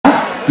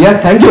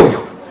Yes, thank you.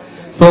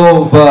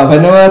 So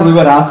whenever we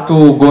were asked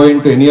to go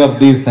into any of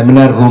these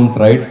seminar rooms,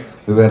 right,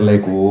 we were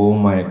like, oh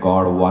my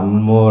God,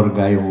 one more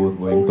guy who's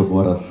going to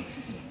bore us.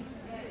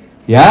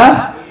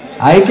 Yeah,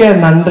 I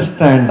can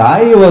understand.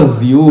 I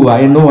was you.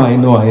 I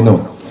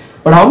know.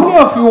 But how many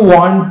of you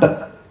want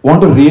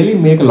to really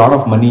make a lot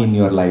of money in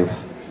your life?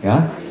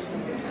 Yeah.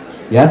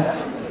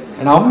 Yes.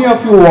 And how many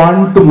of you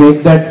want to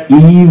make that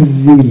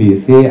easily?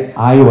 Say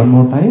I one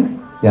more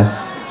time. Yes.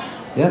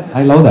 Yes.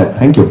 I love that.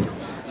 Thank you.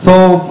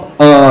 So,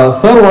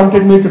 sir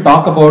wanted me to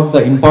talk about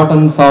the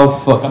importance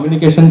of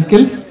communication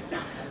skills.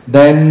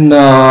 Then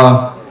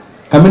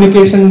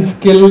communication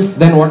skills.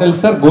 Then what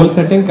else, sir? Goal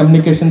setting,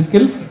 communication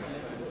skills,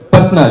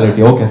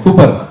 personality. Okay,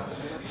 super.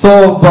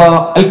 So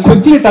I'll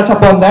quickly touch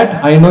upon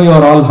that. I know you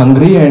are all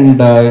hungry, and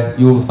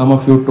some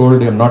of you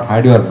told you have not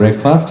had your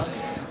breakfast.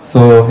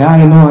 So yeah,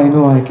 I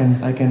know.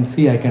 I can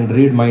see. I can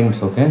read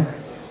minds. Okay.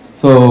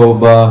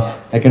 So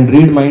I can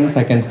read minds.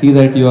 I can see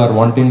that you are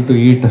wanting to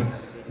eat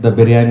the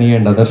biryani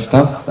and other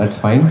stuff. That's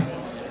fine.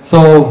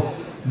 So,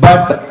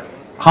 but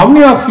how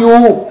many of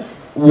you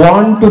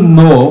want to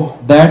know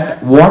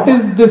that what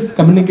is this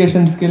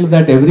communication skill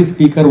that every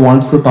speaker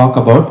wants to talk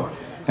about,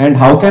 and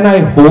how can I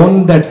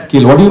hone that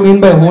skill? What do you mean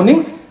by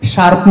honing?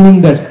 Sharpening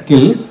that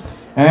skill.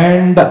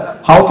 And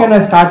how can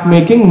I start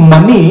making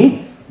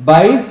money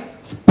by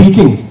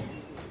speaking?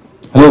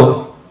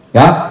 Hello?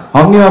 Yeah?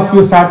 How many of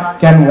you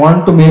can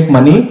want to make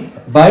money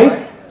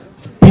by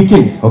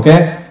speaking?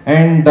 Okay?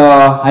 And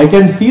I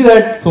can see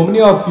that so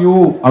many of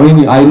you,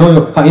 I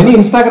know any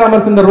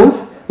Instagrammers in the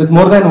room with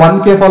more than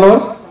 1K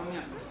followers?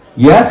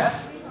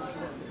 Yes?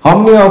 How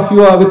many of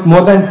you are with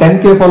more than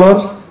 10K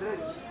followers?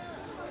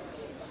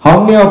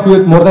 How many of you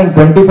with more than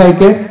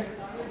 25K?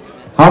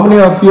 How many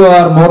of you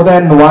are more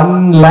than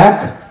 1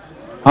 lakh?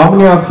 How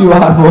many of you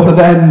are more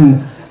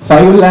than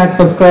 5 lakh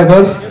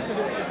subscribers?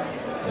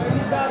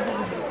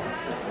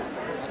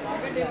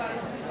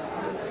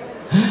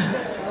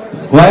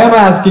 Why am I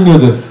asking you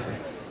this?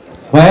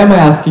 Why am I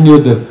asking you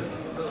this?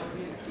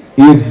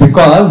 Is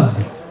because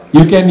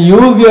you can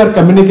use your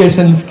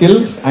communication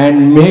skills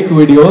and make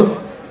videos,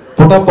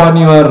 put up on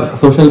your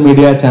social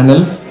media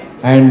channels,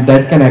 and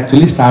that can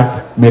actually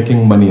start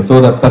making money. So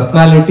the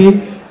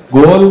personality,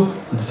 goal,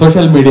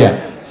 social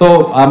media.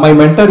 So my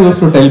mentor used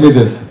to tell me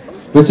this,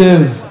 which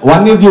is,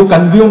 one is you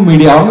consume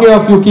media. How many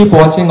of you keep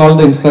watching all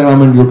the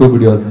Instagram and YouTube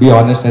videos? Be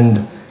honest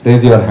and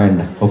raise your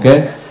hand.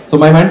 Okay. So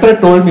my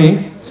mentor told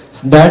me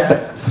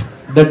that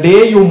the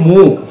day you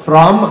move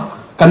from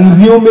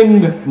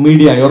consuming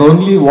media, you're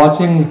only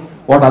watching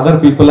what other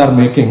people are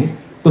making,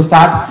 to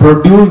start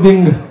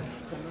producing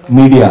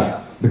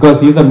media,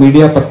 because he's a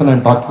media person,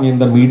 I'm talking in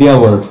the media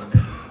words,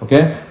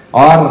 okay,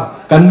 or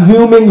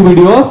consuming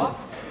videos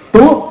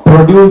to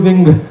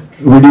producing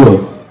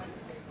videos,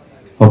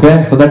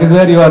 okay. So that is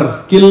where your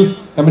skills,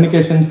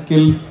 communication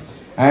skills,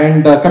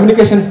 and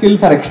communication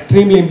skills are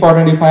extremely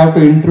important. If I have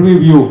to interview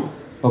you,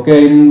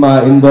 okay, in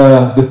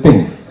this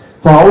thing,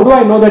 so how do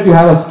I know that you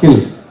have a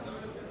skill?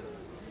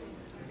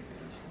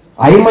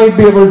 I might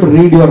be able to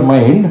read your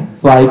mind,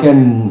 so I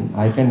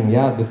can,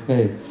 yeah, this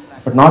guy,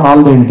 but not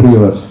all the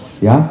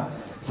interviewers, yeah.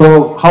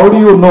 So how do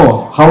you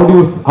know? How do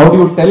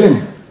you tell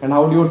him? And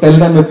how do you tell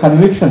them with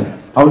conviction?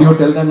 How do you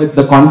tell them with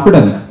the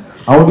confidence?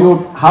 How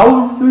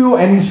do you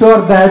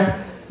ensure that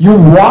you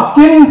walk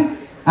in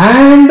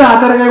and the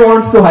other guy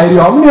wants to hire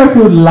you? How many of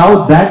you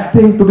love that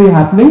thing to be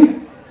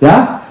happening?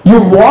 Yeah, you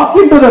walk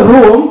into the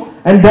room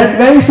and that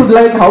guy should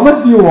like, how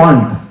much do you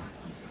want?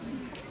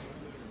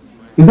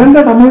 Isn't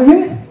that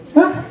amazing?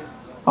 Yeah.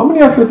 How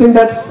many of you think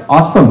that's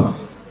awesome?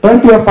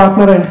 Turn to your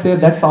partner and say,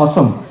 that's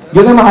awesome.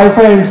 Give them a high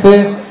five and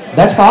say,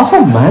 that's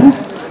awesome, man.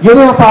 Give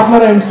them a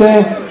partner and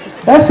say,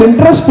 that's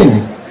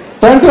interesting.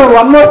 Turn to your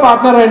one more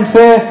partner and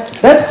say,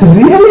 that's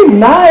really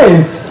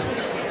nice.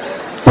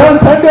 Turn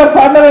to your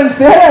partner and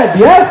say,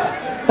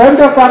 yes. Turn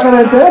to your partner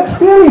and say,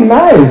 that's really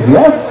nice,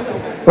 yes.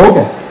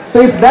 Okay.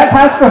 So if that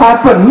has to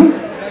happen,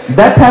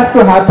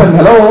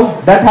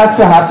 hello, that has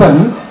to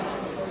happen.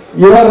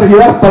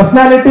 Your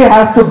personality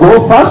has to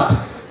go first.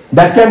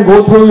 That can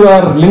go through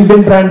your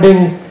LinkedIn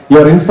branding,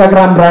 your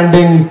Instagram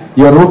branding,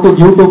 your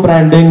YouTube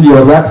branding,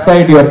 your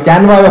website, your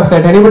Canva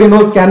website. Anybody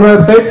knows Canva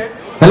website?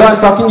 Hello,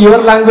 I'm talking your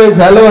language.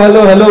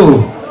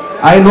 Hello.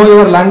 I know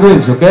your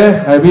language, okay?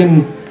 I've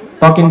been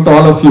talking to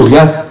all of you,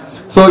 yes.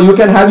 So you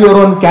can have your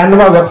own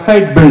Canva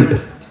website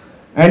built.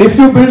 And if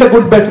you build a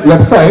good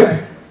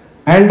website,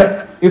 and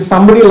if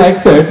somebody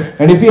likes it,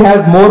 and if he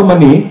has more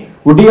money,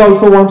 would he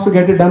also want to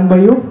get it done by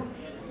you?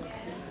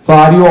 So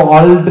are you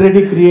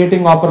already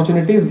creating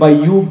opportunities by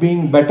you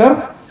being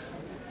better?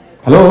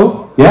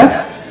 Hello?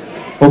 Yes?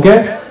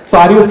 Okay. So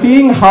are you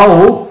seeing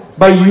how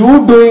by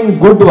you doing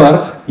good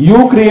work,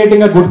 you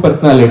creating a good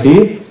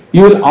personality,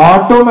 you will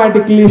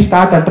automatically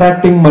start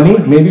attracting money?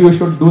 Maybe we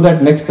should do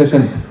that next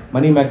session.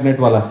 Money magnet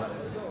wala.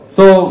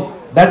 So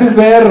that is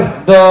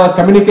where the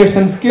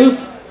communication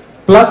skills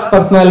plus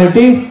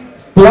personality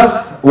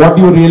plus what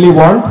you really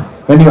want,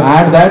 when you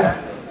add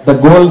that, the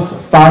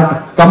goals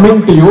start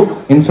coming to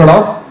you instead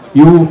of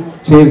you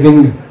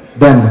chasing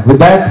them. With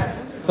that,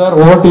 Sir,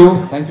 over to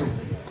you. Thank you.